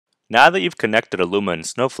Now that you've connected Alooma and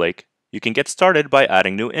Snowflake, you can get started by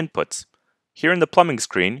adding new inputs. Here in the plumbing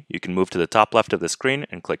screen, you can move to the top left of the screen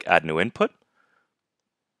and click Add New Input.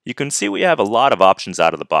 You can see we have a lot of options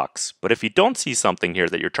out of the box, but if you don't see something here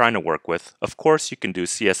that you're trying to work with, of course you can do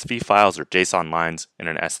CSV files or JSON lines in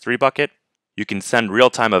an S3 bucket. You can send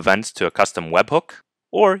real-time events to a custom webhook,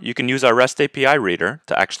 or you can use our REST API reader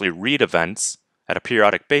to actually read events at a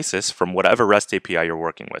periodic basis from whatever REST API you're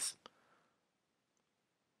working with.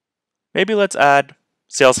 Maybe let's add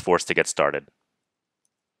Salesforce to get started.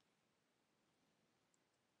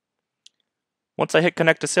 Once I hit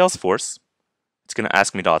connect to Salesforce, it's going to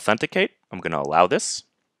ask me to authenticate. I'm going to allow this.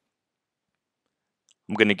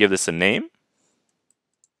 I'm going to give this a name.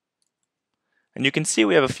 And you can see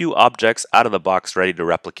we have a few objects out of the box ready to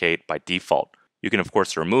replicate by default. You can of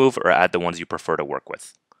course remove or add the ones you prefer to work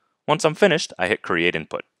with. Once I'm finished, I hit create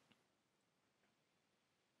input.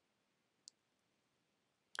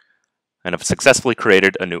 And I've successfully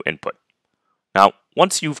created a new input. Now,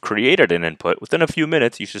 once you've created an input, within a few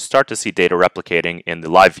minutes you should start to see data replicating in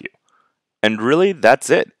the live view. And really,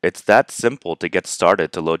 that's it. It's that simple to get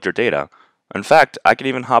started to load your data. In fact, I can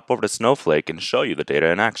even hop over to Snowflake and show you the data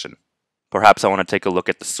in action. Perhaps I want to take a look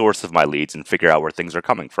at the source of my leads and figure out where things are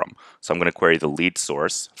coming from. So I'm going to query the lead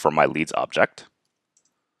source from my leads object.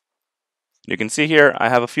 You can see here I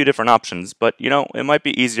have a few different options, but it might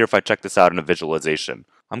be easier if I check this out in a visualization.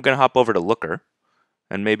 I'm going to hop over to Looker,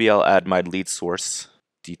 and maybe I'll add my lead source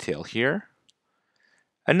detail here.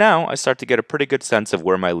 And now I start to get a pretty good sense of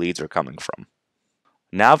where my leads are coming from.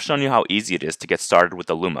 Now I've shown you how easy it is to get started with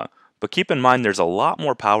Alooma, but keep in mind there's a lot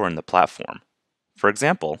more power in the platform. For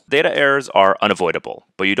example, data errors are unavoidable,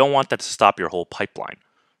 but you don't want that to stop your whole pipeline.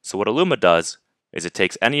 So what Alooma does is it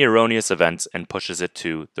takes any erroneous events and pushes it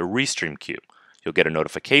to the restream queue. You'll get a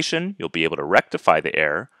notification, you'll be able to rectify the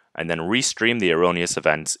error, and then restream the erroneous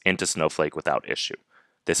events into Snowflake without issue.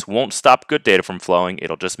 This won't stop good data from flowing,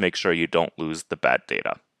 it'll just make sure you don't lose the bad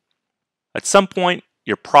data. At some point,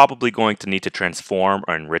 you're probably going to need to transform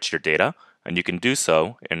or enrich your data, and you can do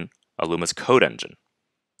so in Alooma's code engine.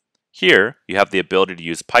 Here, you have the ability to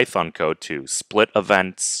use Python code to split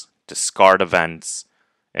events, discard events,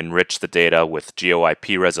 enrich the data with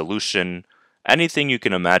GeoIP resolution. Anything you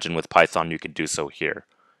can imagine with Python, you can do so here.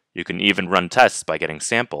 You can even run tests by getting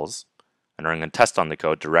samples and running a test on the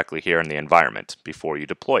code directly here in the environment before you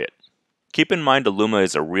deploy it. Keep in mind Alooma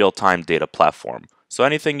is a real-time data platform, so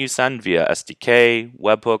anything you send via SDK,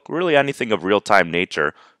 webhook, really anything of real-time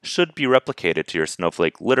nature should be replicated to your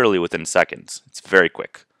Snowflake literally within seconds. It's very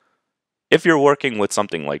quick. If you're working with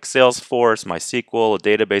something like Salesforce, MySQL, a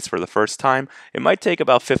database for the first time, it might take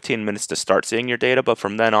about 15 minutes to start seeing your data, but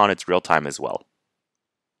from then on it's real-time as well.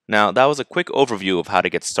 Now, that was a quick overview of how to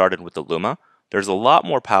get started with Alooma. There's a lot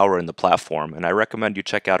more power in the platform, and I recommend you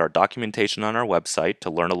check out our documentation on our website to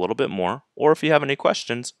learn a little bit more, or if you have any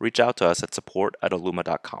questions, reach out to us at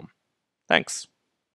support@alooma.com. Thanks.